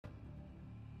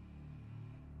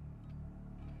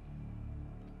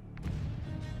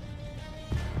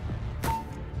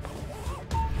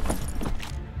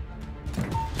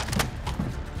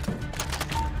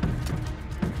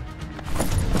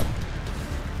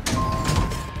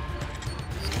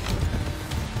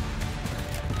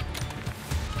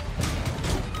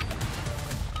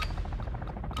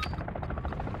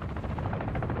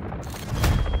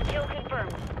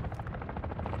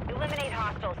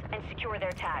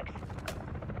bags.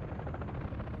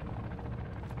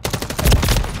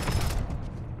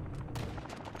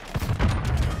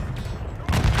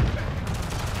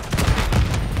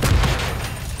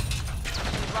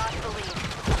 We've lost the lead.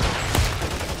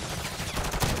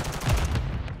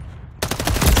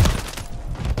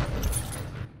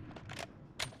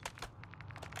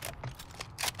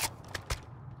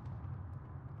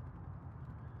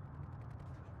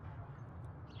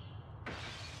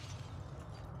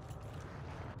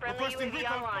 Friendly Requesting UAV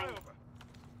recon online. flyover.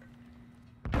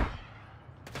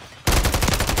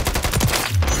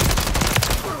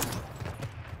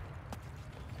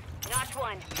 Notch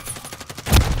one.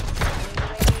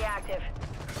 UAV active.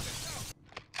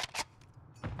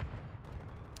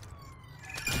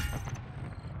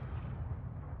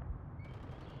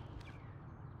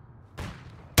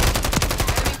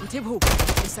 انتبهوا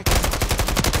السكن.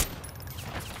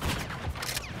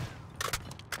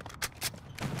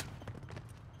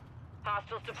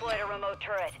 Hostiles deployed a remote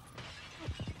turret.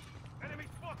 Enemy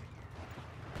spotted.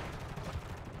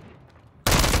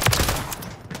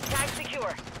 Tag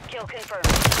secure. Kill confirmed.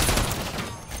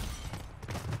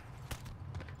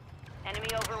 Enemy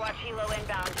Overwatch helo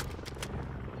inbound.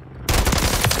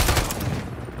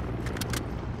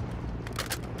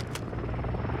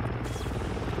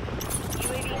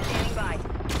 UAV standing by.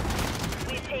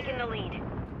 We've taken the lead.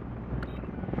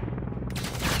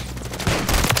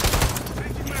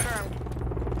 Changing mag. Confirmed.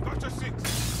 Dr. 6.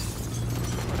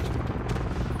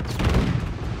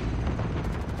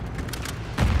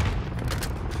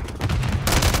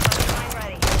 Line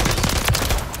ready.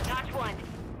 Notch one.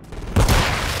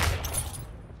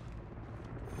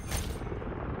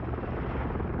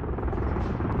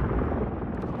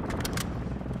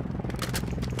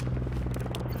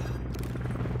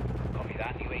 Copy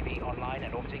that. UAV online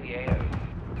and orbiting the AO.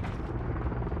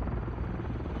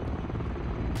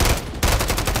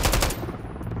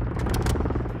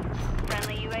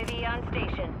 Friendly UAV on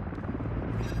station.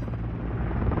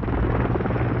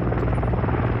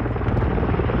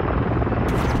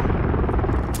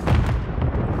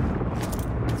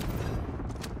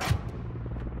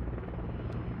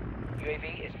 UAV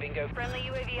is bingo. Friendly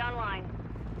UAV online.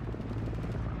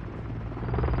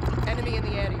 Enemy in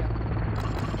the area.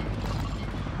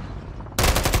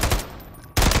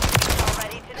 All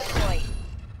ready to deploy.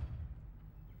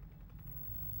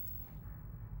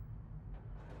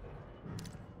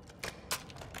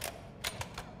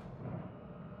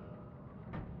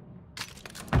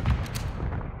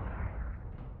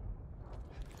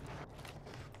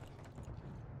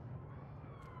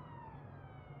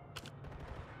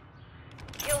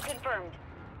 Kill confirmed.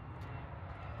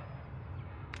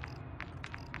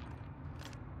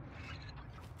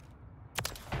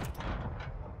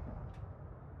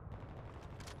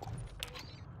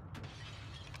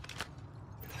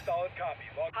 Solid copy.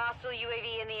 Log. Hostile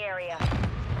UAV in the area.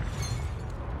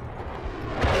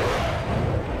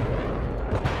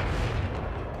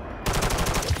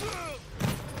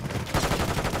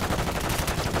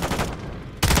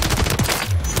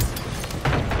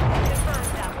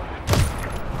 Confirmed that one.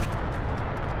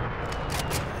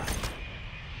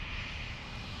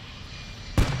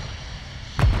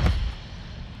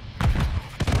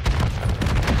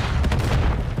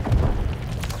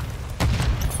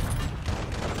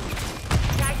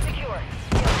 Tag secure.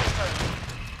 Kill confirmed.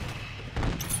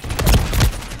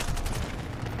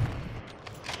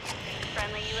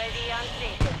 Friendly UAV on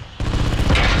station.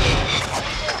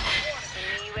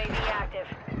 Enemy UAV active.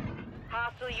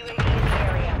 Hostile UAV in the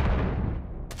area.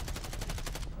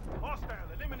 Hostile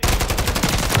eliminated.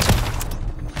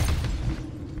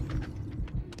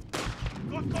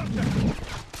 Got contact.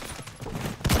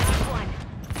 Notch one.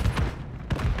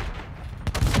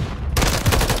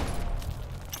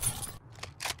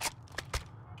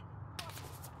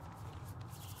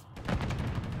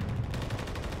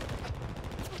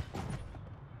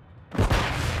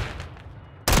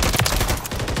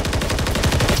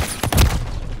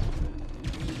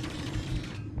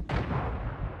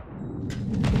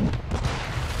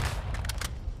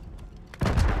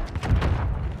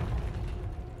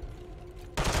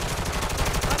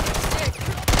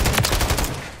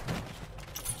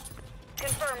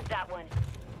 Confirmed that one.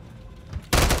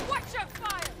 Watch your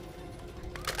fire!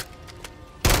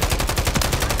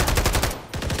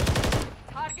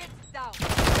 Target down.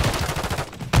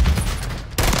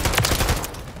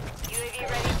 UAV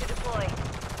ready to deploy.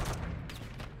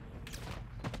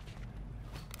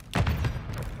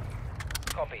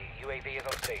 Copy. UAV is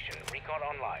on station. Recon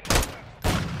online.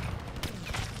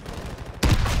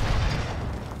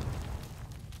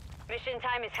 Mission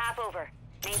time is half over.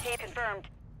 Maintain confirmed.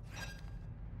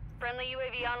 Friendly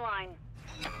UAV online.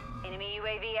 Enemy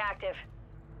UAV active.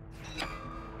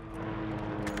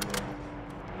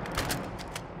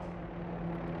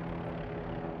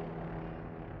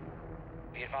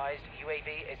 Be advised, UAV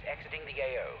is exiting the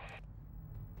AO.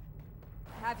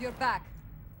 Have your back.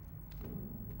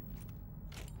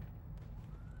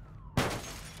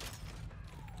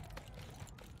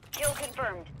 Kill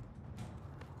confirmed.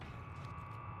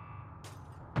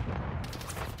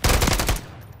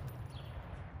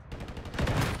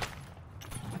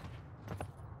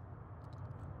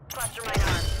 Cluster mine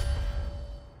armed.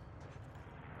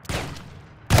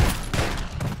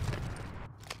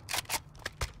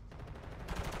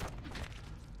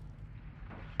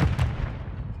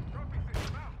 Trophy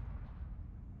system out.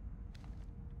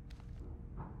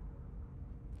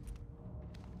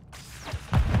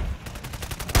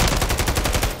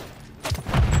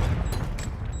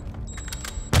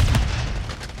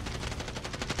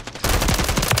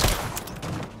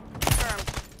 Confirmed.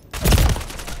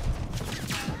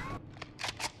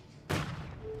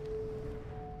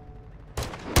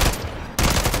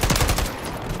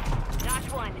 Notch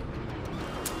 1.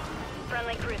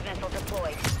 Friendly cruise missile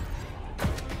deployed.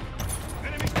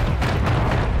 Enemy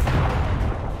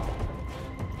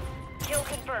Kill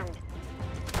confirmed.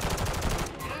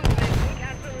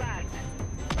 Cancel last.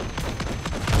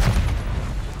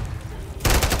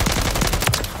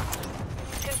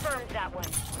 Confirmed that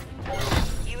one.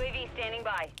 UAV standing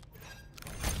by.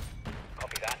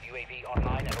 Copy that. UAV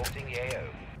online and orbiting the AO.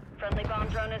 Friendly bomb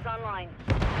drone is online.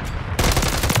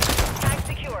 Tag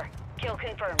secure. Kill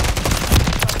confirmed.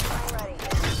 I'm ready.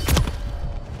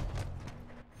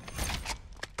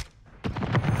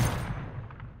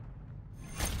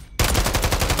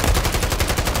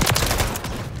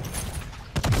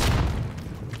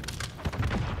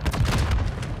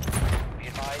 Be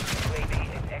advised, UAV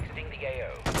is exiting the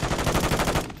AO.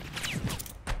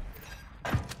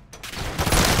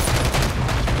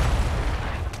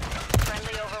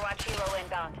 Friendly Overwatch Helo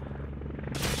inbound.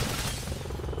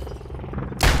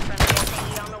 Friendly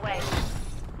SAE on the way.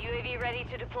 UAV ready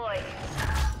to deploy.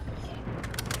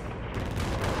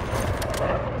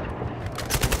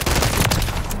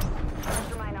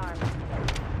 Cluster mine armed.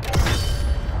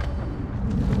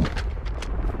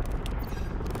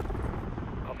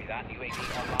 Copy that. UAV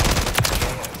online.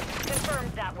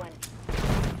 Confirmed that one.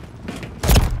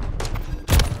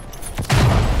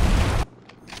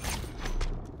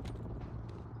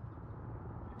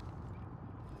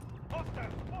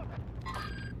 hostile spotted.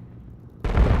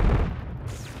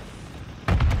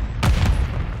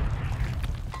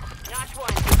 Notch 1.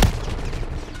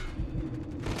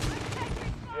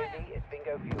 UAV is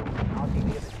bingo fuel. RTV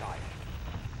at this time.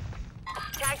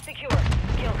 Tag secure.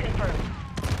 Kill confirmed.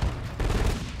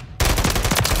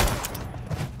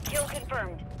 Kill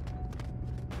confirmed.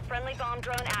 Friendly bomb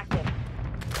drone active.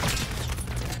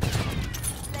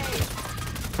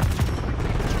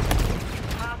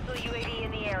 Hostile UAV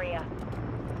in the area.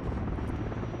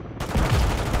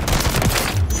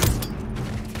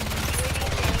 UAV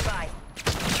standing by.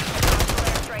 Hostile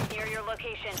airstrike near your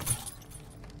location.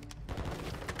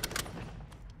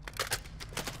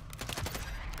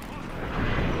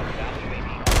 That UAV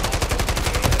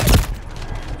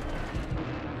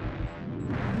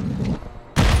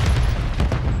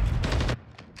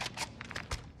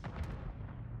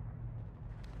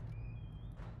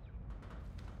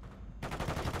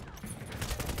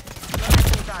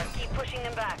Russians are. Keep pushing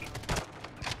them back.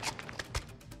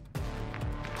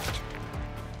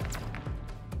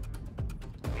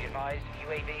 Be advised,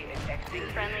 UAV is exiting.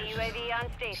 Friendly UAV on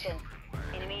station.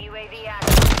 Enemy UAV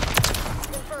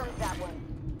active. Confirmed that one.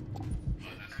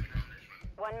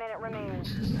 1 minute remaining.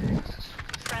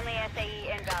 Friendly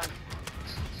SAE inbound.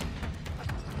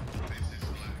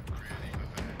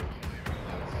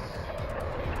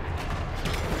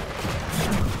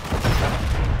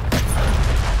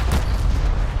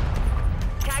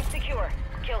 Tag secure.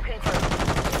 Kill confirmed.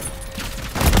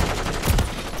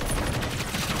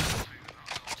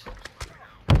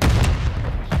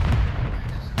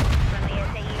 Friendly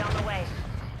SAE on the way.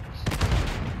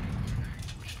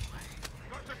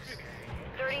 Got the city.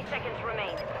 30 seconds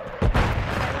remain.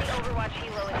 Friendly Overwatch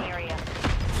Helo in the area.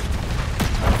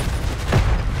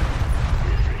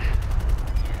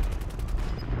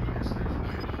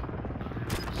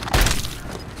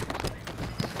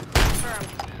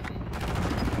 Confirmed.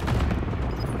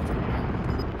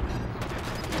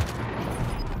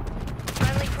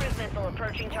 Friendly cruise missile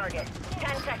approaching target.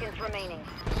 10 seconds remaining.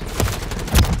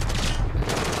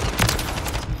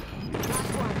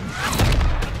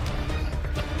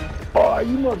 Oh,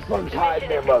 you motherfuckers hide in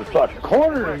that motherfucking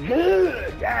corner is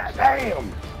good. God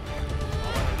damn.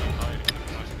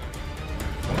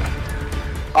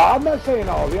 I'm not saying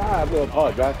all of you. I will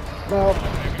apologize. No,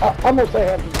 I'm gonna say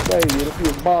have to say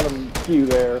your bottom few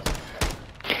there.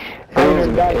 It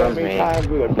was me.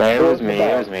 It was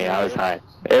me. I was hiding.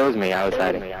 It was me. I was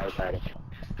hiding.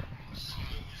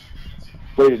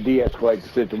 Way to de-escalate the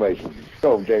situation.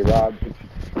 Go, J-Rod.